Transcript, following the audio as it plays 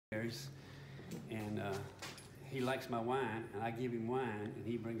blueberries, and he likes my wine, and I give him wine, and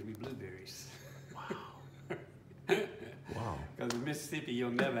he brings me blueberries. Wow. Wow. Because in Mississippi,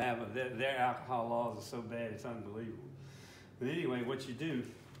 you'll never have their alcohol laws are so bad, it's unbelievable. But anyway, what you do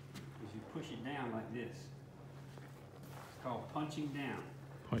is you push it down like this. It's called punching down.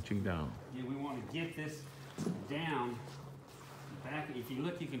 Punching down. Yeah, we want to get this down back. If you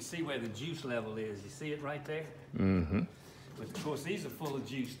look, you can see where the juice level is. You see it right there? Mm-hmm. But of course, these are full of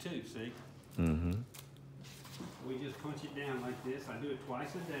juice too, see? Mm-hmm. We just punch it down like this. I do it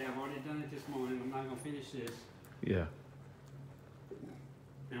twice a day. I've already done it this morning. I'm not gonna finish this. Yeah.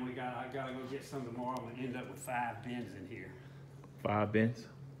 And I gotta go get some tomorrow. I'm gonna end up with 5 bins in here. 5 bins?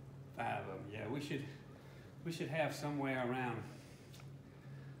 5 of them, yeah. We should have somewhere around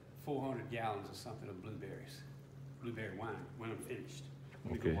 400 gallons or something of blueberry wine when I'm finished.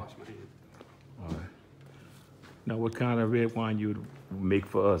 Let me Okay. go wash my hands. All right. Now, what kind of red wine you would make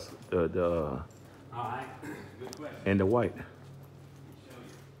for us? All right, good question. And the white. Let me show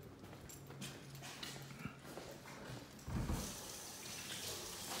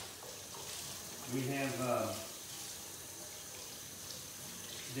you. We have,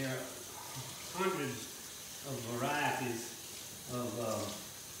 there are hundreds of varieties of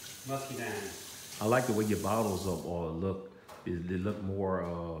muscadine. I like the way your bottles look. They look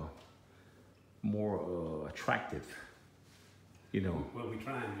more attractive. You know. Well, we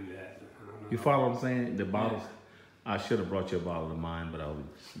try and do that. I don't know. You follow what I'm saying? The bottles. I should have brought you a bottle of mine, but I've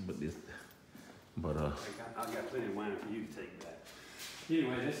got plenty of wine for you to take back.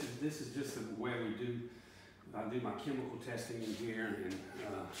 Anyway, this is just where I do my chemical testing in here, and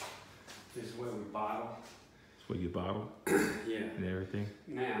this is where we bottle. That's where you bottle. Yeah. And everything.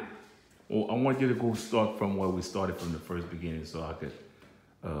 Now. Well, I want you to go start from where we started from the first beginning, so I could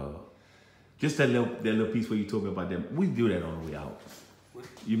just that little piece where you told me about them. We do that on the way out. What?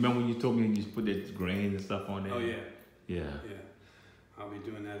 You remember when you told me you put that grain and stuff on there? Oh yeah. Yeah. Yeah. I'll be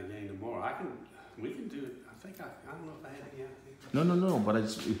doing that again tomorrow. We can do it. I don't know if I have it yet. No. But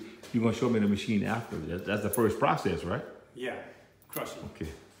you're gonna show me the machine after. That's the first process, right? Yeah. Crushing.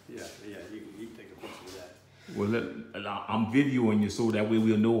 Okay. Yeah. You can take a picture of that. Well, I'm videoing you so that way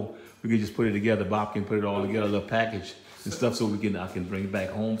we'll know. We can just put it together. Bob can put it all together, a little package and stuff, so I can bring it back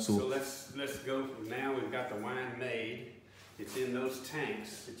home. So let's go. Now we've got the wine made. It's in those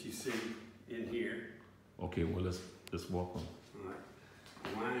tanks that you see in here. Okay. Well, let's walk on. All right. The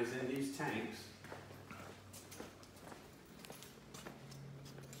wine is in these tanks.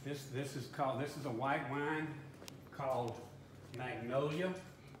 This is a white wine called Magnolia.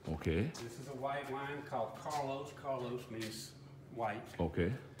 Okay. This is a white wine called Carlos. Carlos means white.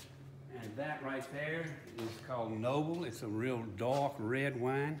 Okay. And that right there is called Noble. It's a real dark red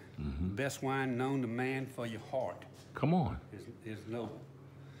wine. Mm-hmm. Best wine known to man for your heart. Come on. Is Noble.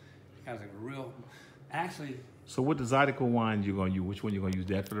 It has a real, actually. So what the Zydeco wine you gonna use? Which one you gonna use?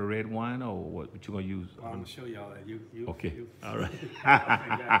 That for the red wine, or what you gonna use? Well, I'm gonna show y'all that. Okay. All right.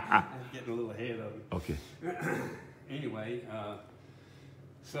 I'm getting a little ahead of you. Okay. Anyway,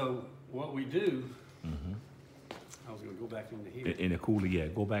 so what we do. Mm-hmm. I was gonna go back into here. In the cooler, yeah.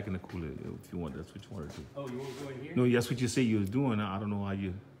 Go back in the cooler if you want. That's what you want to do. Oh, you want to go in here? No, that's what you say you was doing. I don't know how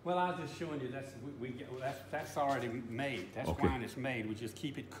you. Well, I was just showing you that's already made. That's Okay. wine is made. We just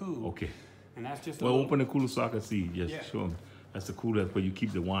keep it cool. Okay. And that's just. Well, open the cooler so I can see. Just Yeah. show them. That's the cooler. That's where you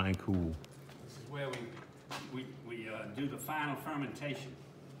keep the wine cool. This is where we do the final fermentation.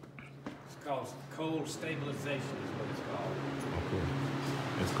 It's called cold stabilization. Is what it's called. Okay.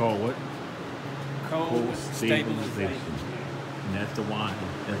 It's called what? Cold stabilization. And that's the wine.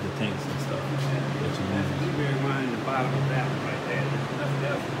 That's the tanks and stuff. That's blueberry wine in the bottom of that one right there. There's nothing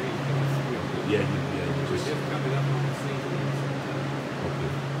else to read. Yeah. We're just coming up on the season.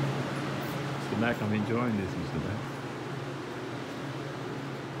 Okay. So Mac, I'm enjoying this, Mr. Mac.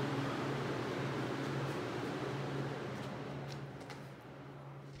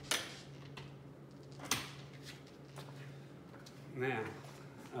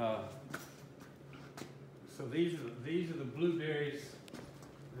 Now, so these are the blueberries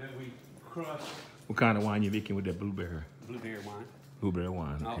that we crush. What kind of wine you making with that blueberry? Blueberry wine. Blueberry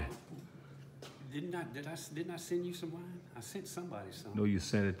wine. Okay. Oh, didn't I send you some wine? I sent somebody some. No, you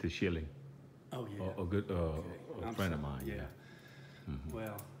sent it to Shilling. Oh yeah. A good Okay. a friend of mine. Yeah. Mm-hmm.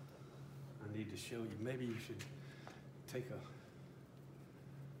 Well, I need to show you. Maybe you should take a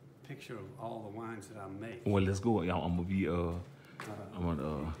picture of all the wines that I make. Well, let's go. I'm gonna be I'm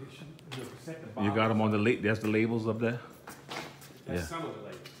gonna you got them on the that's the labels up there? That's some of the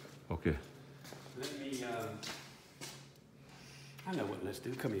labels. Okay. Let me I know what let's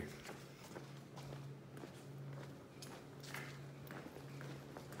do. Come here.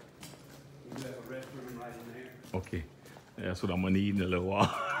 Okay, that's what I'm gonna need in a little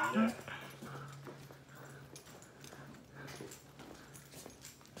while. Yeah.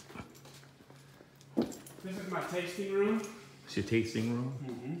 This is my tasting room. It's your tasting room?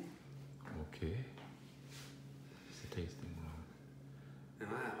 Mm-hmm. Okay. It's a tasting room. And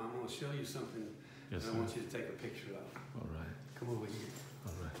I'm going to show you something Yes, that I sir. want you to take a picture of. All right. Come over here.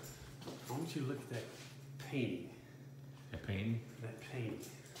 All right. I want you to look at that painting. A painting? That painting.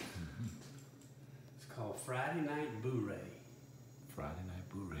 It's called Friday Night Bourrée. Friday Night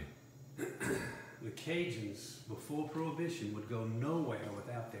Bourrée. The Cajuns, before Prohibition, would go nowhere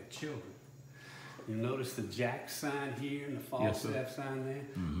without their children. You notice the Jack sign here and the Falstaff sign there?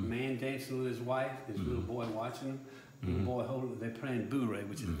 Man dancing with his wife, his little boy watching him. Little boy holding, they're playing Bourrée,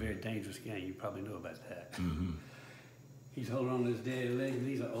 which is a very dangerous game. You probably know about that. He's holding on to his daddy's leg, and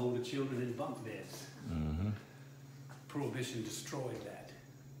these are older children in bunk beds. Prohibition destroyed that.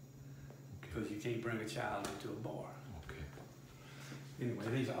 Because you can't bring a child into a bar. Okay. Anyway,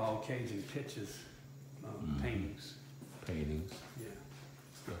 these are all Cajun pictures, paintings. Paintings. Yeah.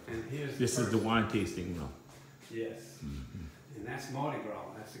 And here's This is the wine tasting room. Yes. And that's Mardi Gras.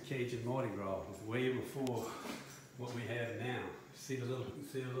 That's the Cajun Mardi Gras. It was way before what we have now. See the little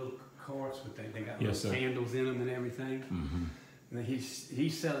carts, but they got Yes, little sir. candles in them and everything. And then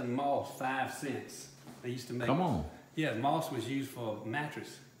he's selling moss 5 cents. They used to make. Come on. Yeah, moss was used for a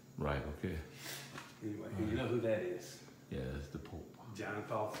mattress. Right, okay. Anyway, and you know who that is? Yeah, it's the Pope. John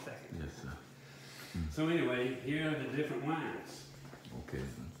Paul II. Yes, sir. So anyway, here are the different wines. Okay.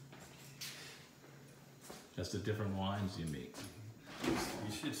 That's the different wines you make. You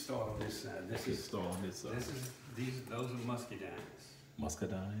should start on this side. This Okay, is start on this side. those are muscadines.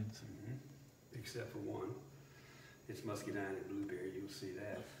 Muscadines. Except for one. It's muscadine and blueberry. You'll see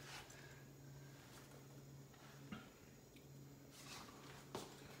that.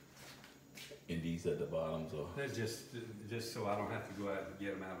 And these at the bottoms are. That's just so I don't have to go out and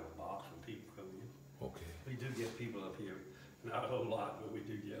get them out of a box when people come in. Okay. We do get people up here. Not a whole lot, but we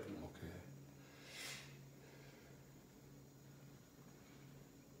do get them. Okay.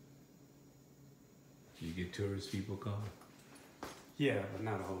 Do you get tourist people come? Yeah, but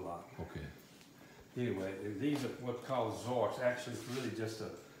not a whole lot. Okay. Anyway, these are what's called Zorks. Actually, it's really just a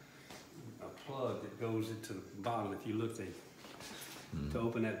plug that goes into the bottle. If you look, to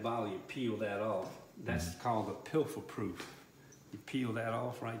open that bottle, you peel that off. That's called the pilfer proof. You peel that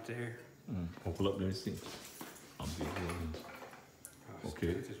off right there. Open up, let me see. I'm big.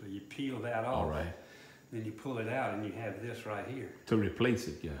 Okay. This is where you peel that off. All right. Then you pull it out, and you have this right here. To replace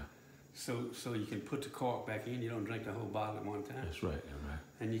it, yeah. So you can put the cork back in. You don't drink the whole bottle at one time. That's right, all right.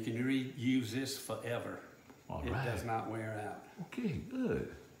 And you can reuse this forever. All It right. does not wear out. Okay,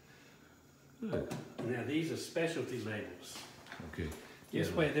 good. Good. Now these are specialty labels. Okay. Guess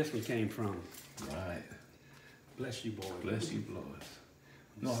Yeah. where this one came from? Right. Bless you, boy. Bless you, Lord.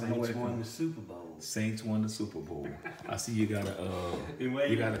 No, I know Saints where it won comes. the Super Bowl. Saints won the Super Bowl. I see you got Anyway,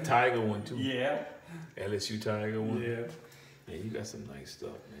 you got a Tiger one too. Yeah. LSU Tiger one. Yeah. Yeah, you got some nice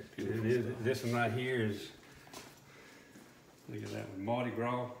stuff, man. It Beautiful is, stuff. this one right here is, look at that one, Mardi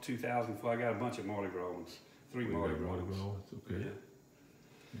Gras 2004. I got a bunch of Mardi Gras ones. 3 You Mardi got Gras Mardi ones. Gras? Okay.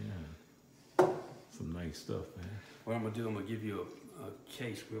 Yeah. Yeah. Some nice stuff, man. What I'm gonna do, I'm gonna give you a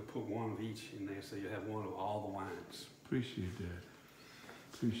case. We'll put one of each in there so you have one of all the wines. Appreciate that.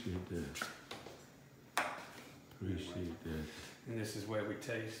 Appreciate that. Appreciate that. And this is where we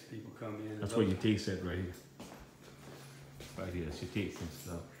taste. People come in. That's where you taste that right here. Right here, it's your tasting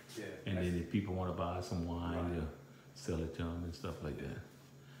stuff. Yeah. And then if people want to buy some wine, Right. you sell it to them and stuff like that.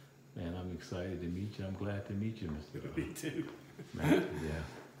 Man, I'm excited to meet you. I'm glad to meet you, Mr. Me too. Man,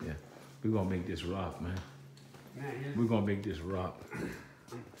 yeah. We're gonna make this rock, man. Now, here's We're gonna make this rock.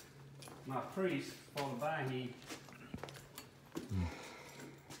 my priest for the Bahi.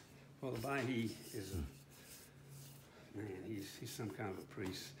 Well, the Bahi is a man. He's some kind of a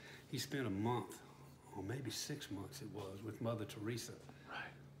priest. He spent a month, or maybe 6 months it was, with Mother Teresa. Right.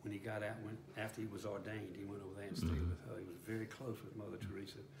 When he got out, after he was ordained, he went over there and stayed with her. He was very close with Mother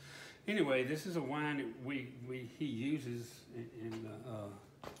Teresa. Anyway, this is a wine that he uses in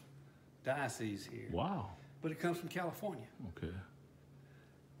diocese here, Wow. but it comes from California. Okay.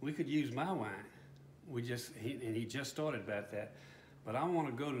 We could use my wine. He just started about that. But I want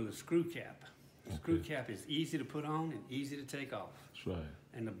to go to the screw cap. The screw cap is easy to put on and easy to take off. That's right.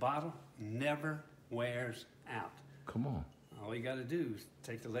 And the bottle never wears out. Come on. All you got to do is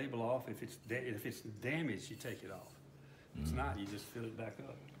take the label off. If it's damaged, you take it off. If it's not, you just fill it back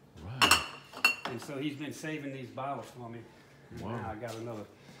up. Right. And so he's been saving these bottles for me. And Wow. now I got another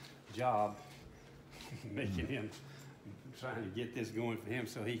job making him, trying to get this going for him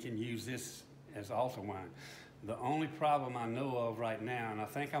so he can use this as altar wine. The only problem I know of right now, and I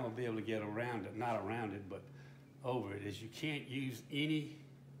think I'm gonna be able to get around it, not around it, but over it, is you can't use any,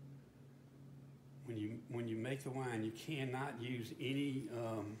 when you make the wine, you cannot use any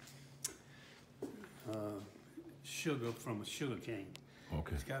sugar from a sugar cane.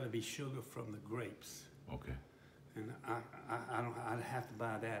 Okay. It's gotta be sugar from the grapes. Okay. And I'd have to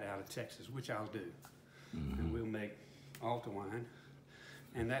buy that out of Texas, which I'll do. And we'll make altar wine.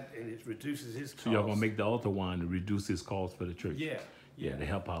 And it reduces his cost. So y'all gonna make the altar wine to reduce his cost for the church? Yeah. Yeah, to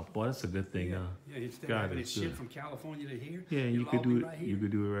help out. Boy, that's a good thing. Yeah, instead of having it shipped from California to here, yeah, you it'll could all do be it. right here. You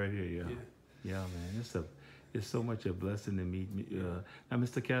could do it right here. Yeah. Yeah. Yeah, man. It's so much a blessing to meet me. Now,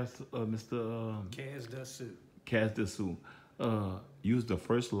 Mr. Cas Dessous, you was the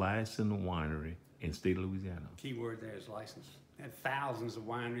first licensed winery in the state of Louisiana. Key word there is license. Had thousands of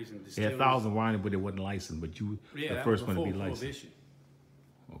wineries and They distilleries. had 1,000 wineries, but they wasn't licensed. But you, Yeah, the first one to be before licensed. Prohibition.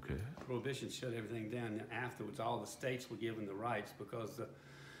 Okay. Prohibition shut everything down. And afterwards, all the states were given the rights because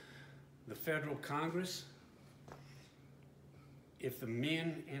the federal Congress, if the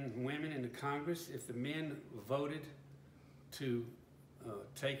men and women in the Congress, if the men voted to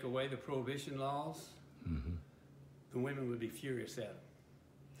take away the prohibition laws, the women would be furious at them.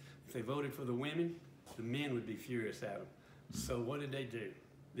 If they voted for the women, the men would be furious at them. So what did they do?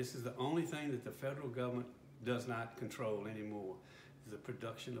 This is the only thing that the federal government does not control anymore, is the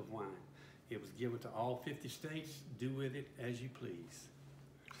production of wine. It was given to all 50 states. Do with it as you please.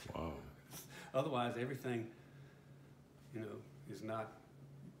 Wow. Otherwise, everything, is not,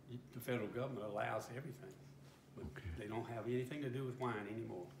 the federal government allows everything. But Okay. they don't have anything to do with wine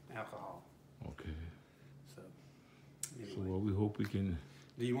anymore, alcohol. Okay. So, So anyway. well, we hope we can.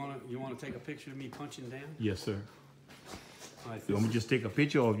 Do you want to take a picture of me punching down? Yes, sir. All right, You want me to just take a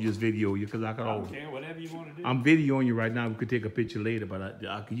picture of just video you? Because I could I don't always. care, whatever you want to do. I'm videoing you right now. We could take a picture later, but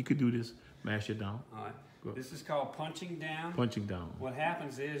you could do this. Mash it down. All right. Go. This is called punching down. Punching down. What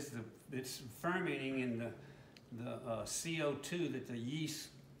happens is it's fermenting in the CO2 that the yeast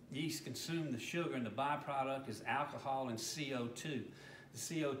consume the sugar, and the byproduct is alcohol and CO2. The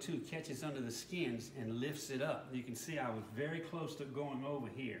CO2 catches under the skins and lifts it up. You can see I was very close to going over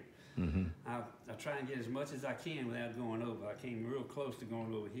here. I try and get as much as I can without going over. I came real close to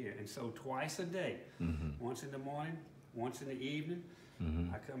going over here. And so twice a day, once in the morning, once in the evening,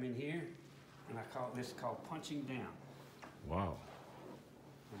 I come in here and I call this called punching down. Wow.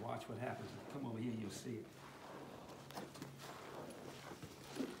 And watch what happens. Come over here, you'll see it.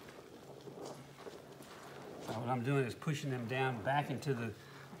 So what I'm doing is pushing them down back into the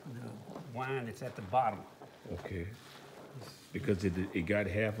wine that's at the bottom. Okay. Because it got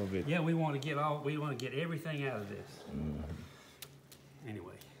half of it. Yeah, we want to get everything out of this.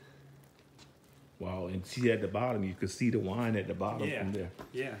 Anyway. Wow, and see at the bottom, you could see the wine at the bottom from there.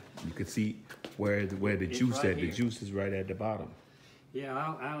 Yeah. You could see where the It's juice right at. here. The juice is right at the bottom. Yeah,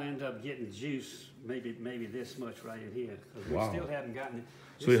 I'll end up getting juice, maybe this much right in here. 'Cause Wow. We still haven't gotten it.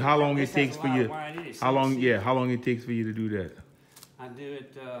 So how long it This has takes a for lot you? of wine in it, How so long? see, Yeah, how long it takes for you to do that? I do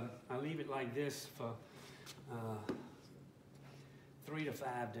it. I leave it like this for 3 to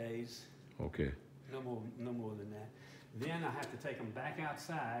 5 days. Okay. No more than that. Then I have to take them back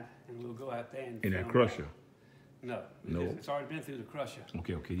outside, and we'll go out there and. In that film. crusher. No. No. It's already been through the crusher.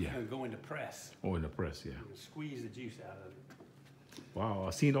 Okay. Yeah. And go into press. Oh, in the press. Yeah. And squeeze the juice out of it. Wow. I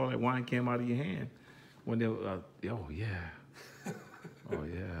seen all that wine came out of your hand when they. Oh yeah. Oh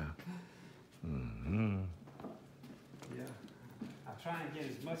yeah. Yeah. I try and get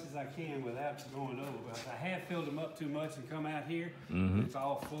as much as I can without going over. But if I have filled them up too much and come out here, it's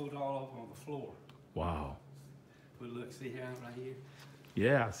all flowed all over on the floor. Wow. But look, see here, right here?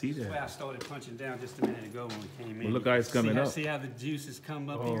 Yeah, I see That's where I that. started punching down just a minute ago when we came in. Well, look how it's coming up. See how the juices come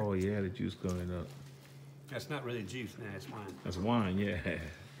up here? Oh yeah, the juice coming up. That's not really juice now, it's wine. That's wine. Yeah.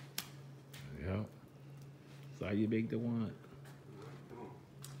 Yeah. So how you make the wine? Come on.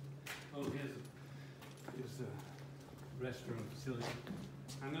 Oh, here's the restroom facility.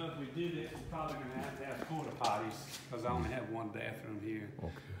 I know if we do this, we're probably gonna have to have porta potties, because I only have one bathroom here.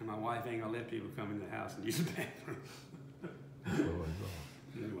 Okay. And my wife ain't gonna let people come in the house and use the bathroom.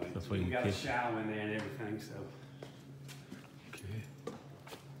 Anyway, That's why we you got a can't- shower in there and everything, so. Okay.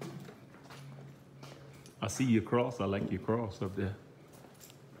 I see your cross. I like your cross up there.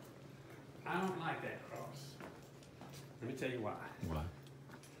 I don't like that cross. Let me tell you why. Why?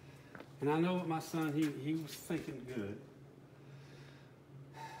 And I know what my son, he was thinking good.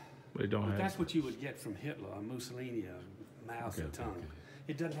 But it don't But have. that's what you would get from Hitler or Mussolini or Mao Okay, Zedong. okay.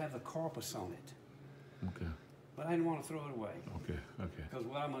 It doesn't have the corpus on it. Okay. But I didn't want to throw it away. Okay. Okay. Because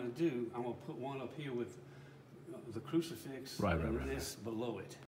what I'm going to do, I'm going to put one up here with the crucifix Right, and right. this below it.